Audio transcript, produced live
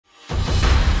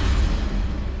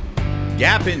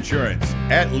Gap insurance.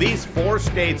 At least 4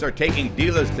 states are taking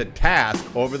dealers to task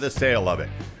over the sale of it.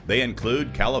 They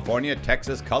include California,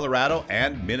 Texas, Colorado,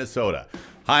 and Minnesota.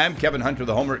 Hi, I'm Kevin Hunter,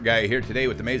 the Homework Guy, here today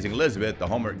with amazing Elizabeth, the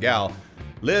Homework Gal.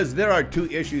 Liz, there are 2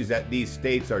 issues that these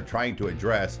states are trying to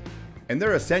address, and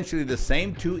they're essentially the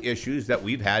same 2 issues that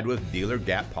we've had with dealer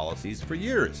gap policies for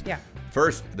years. Yeah.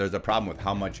 First, there's a problem with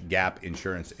how much gap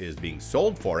insurance is being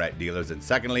sold for at dealers, and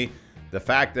secondly, the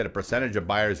fact that a percentage of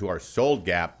buyers who are sold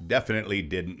gap definitely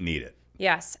didn't need it.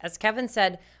 Yes, as Kevin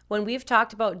said, when we've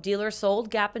talked about dealer-sold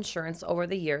gap insurance over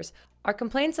the years, our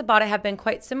complaints about it have been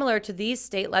quite similar to these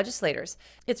state legislators.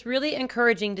 It's really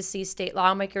encouraging to see state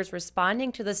lawmakers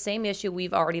responding to the same issue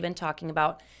we've already been talking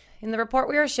about. In the report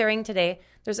we are sharing today,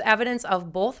 there's evidence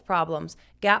of both problems,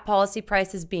 gap policy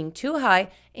prices being too high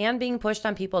and being pushed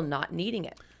on people not needing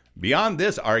it. Beyond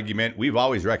this argument, we've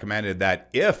always recommended that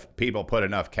if people put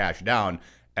enough cash down,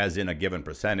 as in a given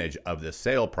percentage of the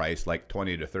sale price, like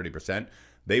 20 to 30%,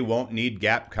 they won't need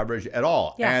gap coverage at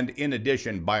all. Yeah. And in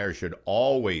addition, buyers should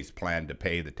always plan to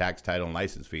pay the tax, title, and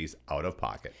license fees out of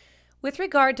pocket. With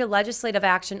regard to legislative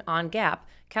action on gap,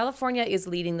 California is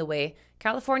leading the way.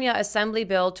 California Assembly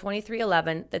Bill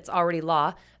 2311, that's already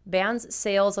law, bans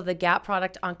sales of the gap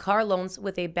product on car loans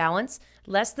with a balance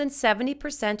less than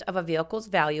 70% of a vehicle's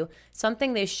value,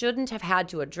 something they shouldn't have had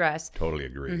to address. Totally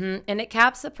agree. And it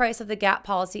caps the price of the gap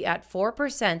policy at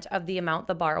 4% of the amount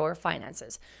the borrower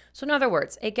finances. So in other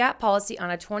words, a gap policy on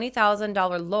a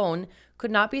 $20,000 loan could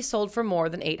not be sold for more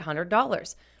than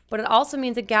 $800. But it also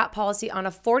means a gap policy on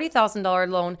a $40,000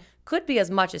 loan could be as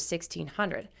much as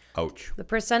 $1,600. Ouch. The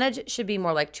percentage should be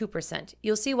more like 2%.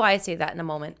 You'll see why I say that in a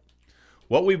moment.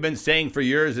 What we've been saying for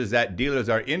years is that dealers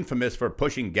are infamous for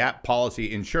pushing gap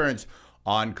policy insurance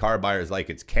on car buyers like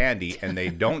it's candy, and they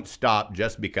don't stop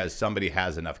just because somebody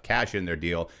has enough cash in their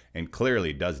deal and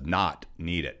clearly does not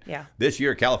need it. Yeah. This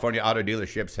year, California auto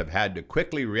dealerships have had to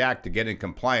quickly react to get in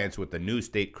compliance with the new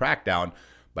state crackdown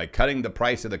by cutting the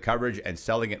price of the coverage and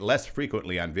selling it less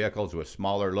frequently on vehicles with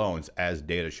smaller loans, as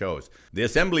data shows. The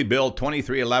Assembly Bill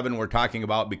 2311 we're talking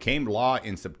about became law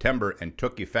in September and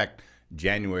took effect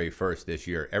January 1st this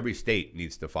year. Every state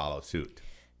needs to follow suit.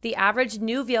 The average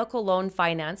new vehicle loan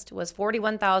financed was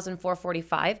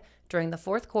 $41,445 during the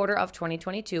fourth quarter of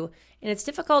 2022, and it's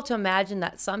difficult to imagine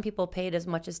that some people paid as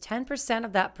much as 10%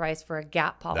 of that price for a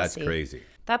gap policy. That's crazy.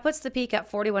 That puts the peak at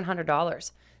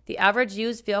 $4,100. The average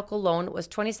used vehicle loan was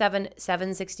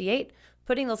 $27,768,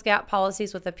 putting those gap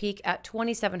policies with a peak at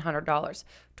 $2,700.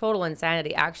 Total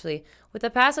insanity, actually. With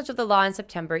the passage of the law in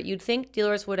September, you'd think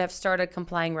dealers would have started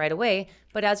complying right away,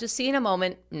 but as you'll see in a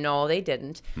moment, no, they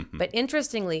didn't. But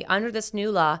interestingly, under this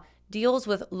new law, deals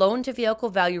with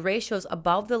loan-to-vehicle value ratios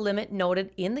above the limit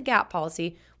noted in the gap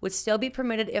policy would still be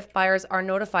permitted if buyers are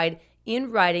notified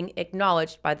in writing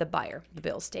acknowledged by the buyer, the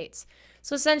bill states.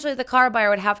 So essentially, the car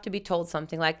buyer would have to be told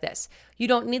something like this: you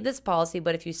don't need this policy,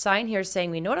 but if you sign here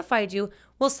saying we notified you,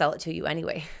 we'll sell it to you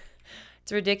anyway.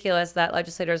 It's ridiculous that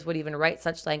legislators would even write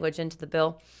such language into the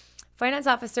bill. Finance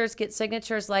officers get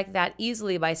signatures like that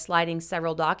easily by sliding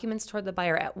several documents toward the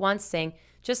buyer at once, saying,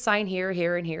 just sign here,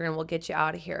 here, and here, and we'll get you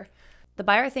out of here. The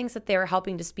buyer thinks that they are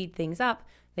helping to speed things up.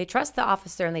 They trust the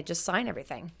officer and they just sign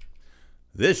everything.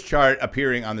 This chart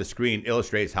appearing on the screen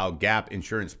illustrates how gap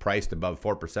insurance priced above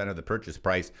 4% of the purchase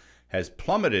price has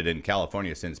plummeted in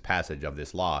California since passage of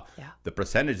this law. Yeah. The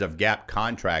percentage of gap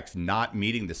contracts not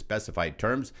meeting the specified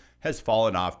terms has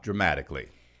fallen off dramatically.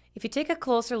 If you take a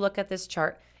closer look at this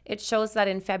chart, it shows that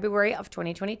in February of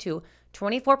 2022,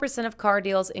 24% of car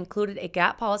deals included a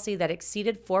gap policy that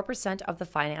exceeded 4% of the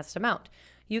financed amount.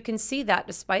 You can see that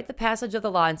despite the passage of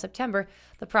the law in September,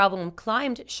 the problem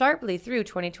climbed sharply through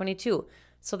 2022,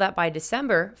 so that by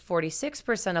December,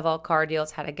 46% of all car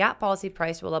deals had a gap policy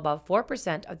price well above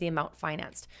 4% of the amount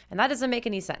financed. And that doesn't make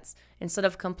any sense. Instead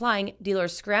of complying,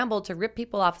 dealers scrambled to rip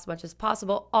people off as much as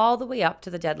possible all the way up to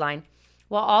the deadline.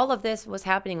 While all of this was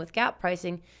happening with gap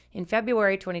pricing, in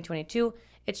February 2022,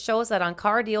 it shows that on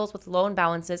car deals with loan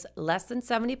balances less than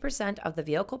 70% of the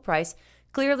vehicle price,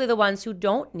 clearly the ones who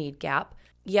don't need gap,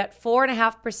 yet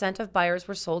 4.5% of buyers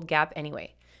were sold gap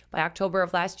anyway. By October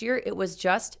of last year, it was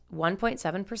just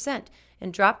 1.7%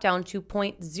 and dropped down to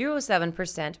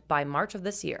 0.07% by March of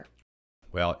this year.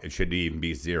 Well, it should even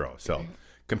be 0. So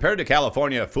compared to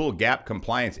California, full gap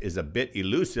compliance is a bit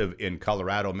elusive in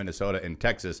Colorado, Minnesota, and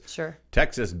Texas. Sure.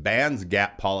 Texas bans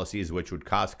gap policies, which would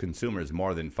cost consumers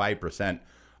more than 5%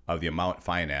 of the amount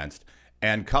financed.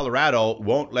 And Colorado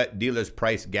won't let dealers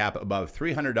price gap above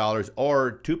 $300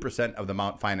 or 2% of the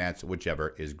amount financed,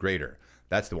 whichever is greater.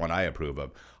 That's the one I approve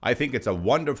of. I think it's a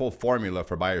wonderful formula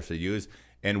for buyers to use,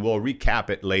 and we'll recap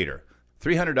it later.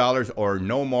 $300 or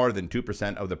no more than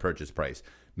 2% of the purchase price.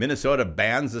 Minnesota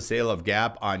bans the sale of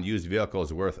GAP on used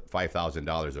vehicles worth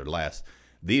 $5,000 or less.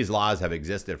 These laws have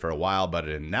existed for a while, but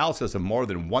an analysis of more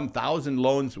than 1,000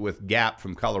 loans with GAP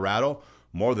from Colorado,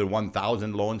 more than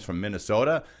 1,000 loans from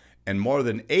Minnesota, and more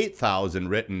than 8,000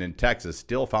 written in Texas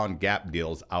still found GAP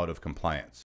deals out of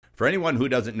compliance. For anyone who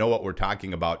doesn't know what we're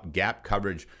talking about, GAP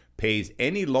coverage pays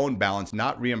any loan balance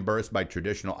not reimbursed by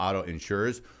traditional auto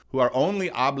insurers, who are only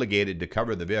obligated to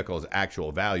cover the vehicle's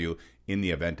actual value in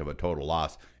the event of a total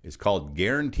loss. It's called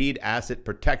guaranteed asset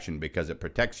protection because it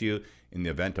protects you in the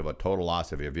event of a total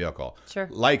loss of your vehicle. Sure.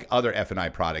 Like other F&I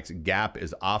products, GAP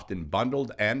is often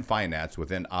bundled and financed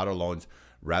within auto loans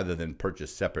rather than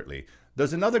purchased separately.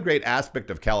 There's another great aspect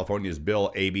of California's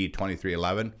Bill AB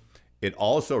 2311. It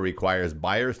also requires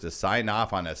buyers to sign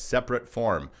off on a separate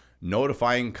form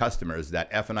notifying customers that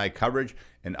F&I coverage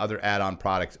and other add-on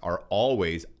products are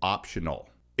always optional.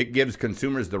 It gives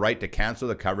consumers the right to cancel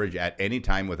the coverage at any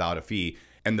time without a fee,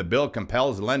 and the bill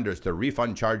compels lenders to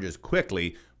refund charges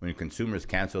quickly when consumers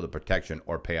cancel the protection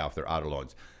or pay off their auto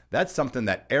loans. That's something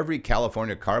that every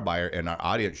California car buyer in our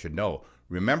audience should know.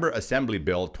 Remember Assembly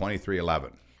Bill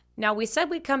 2311. Now, we said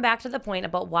we'd come back to the point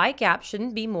about why GAP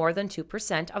shouldn't be more than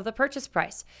 2% of the purchase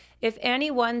price. If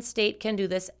any one state can do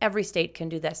this, every state can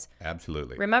do this.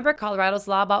 Absolutely. Remember Colorado's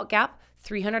law about GAP?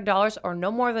 $300 or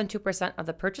no more than 2% of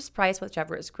the purchase price,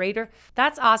 whichever is greater.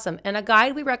 That's awesome, and a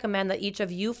guide we recommend that each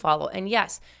of you follow. And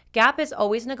yes, GAP is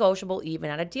always negotiable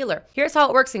even at a dealer. Here's how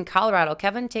it works in Colorado.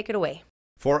 Kevin, take it away.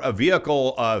 For a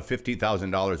vehicle of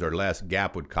 $50,000 or less,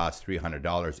 GAP would cost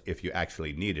 $300 if you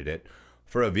actually needed it.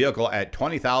 For a vehicle at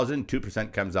 $20,000,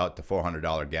 2% comes out to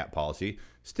 $400 GAP policy.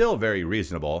 Still very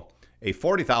reasonable. A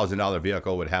 $40,000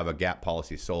 vehicle would have a GAP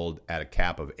policy sold at a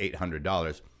cap of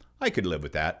 $800. I could live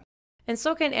with that. And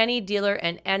so can any dealer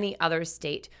in any other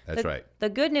state. That's right. The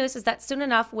good news is that soon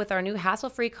enough, with our new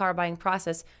hassle-free car buying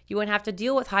process, you won't have to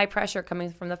deal with high pressure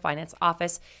coming from the finance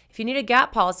office. If you need a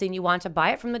GAP policy and you want to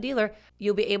buy it from the dealer,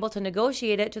 you'll be able to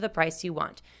negotiate it to the price you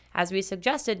want. As we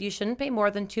suggested, you shouldn't pay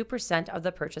more than 2% of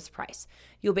the purchase price.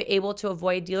 You'll be able to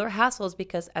avoid dealer hassles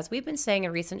because, as we've been saying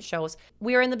in recent shows,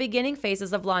 we are in the beginning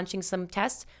phases of launching some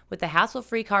tests with the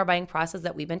hassle-free car buying process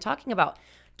that we've been talking about.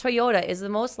 Toyota is the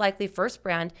most likely first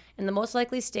brand, and the most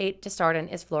likely state to start in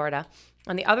is Florida.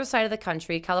 On the other side of the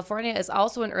country, California is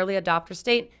also an early adopter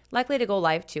state, likely to go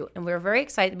live too, and we're very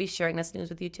excited to be sharing this news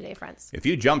with you today, friends. If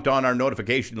you jumped on our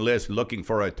notification list looking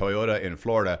for a Toyota in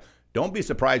Florida, don't be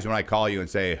surprised when I call you and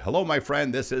say, "Hello, my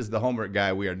friend, this is the Homework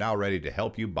Guy. We are now ready to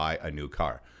help you buy a new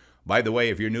car." By the way,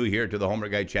 if you're new here to the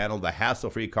Homework Guy channel, the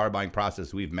hassle-free car buying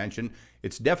process we've mentioned,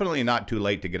 it's definitely not too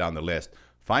late to get on the list.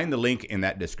 Find the link in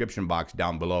that description box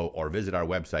down below or visit our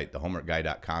website,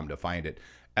 thehomeworkguy.com, to find it.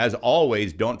 As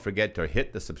always, don't forget to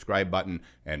hit the subscribe button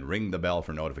and ring the bell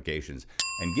for notifications.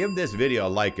 And give this video a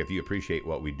like if you appreciate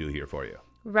what we do here for you.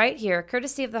 Right here,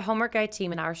 courtesy of the Homework Guy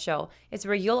team in our show, is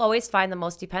where you'll always find the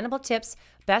most dependable tips,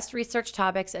 best research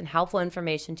topics, and helpful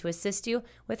information to assist you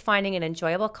with finding an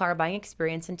enjoyable car buying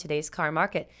experience in today's car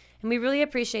market. And we really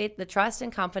appreciate the trust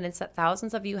and confidence that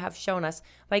thousands of you have shown us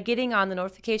by getting on the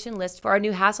notification list for our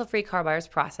new hassle-free car buyers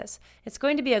process. It's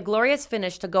going to be a glorious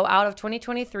finish to go out of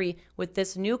 2023 with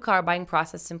this new car buying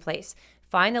process in place.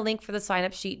 Find the link for the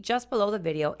sign-up sheet just below the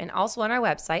video and also on our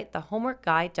website,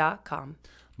 thehomeworkguy.com.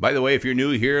 By the way, if you're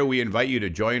new here, we invite you to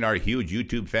join our huge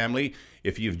YouTube family.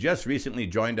 If you've just recently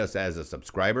joined us as a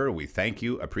subscriber, we thank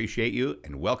you, appreciate you,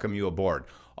 and welcome you aboard.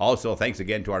 Also, thanks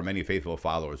again to our many faithful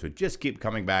followers who just keep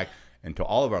coming back, and to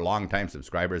all of our longtime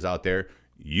subscribers out there,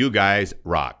 you guys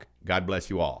rock. God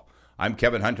bless you all. I'm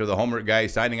Kevin Hunter, the Homework Guy,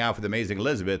 signing off with amazing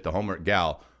Elizabeth, the Homework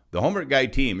Gal. The Homework Guy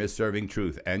team is serving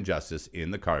truth and justice in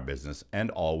the car business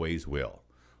and always will.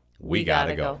 We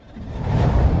gotta go.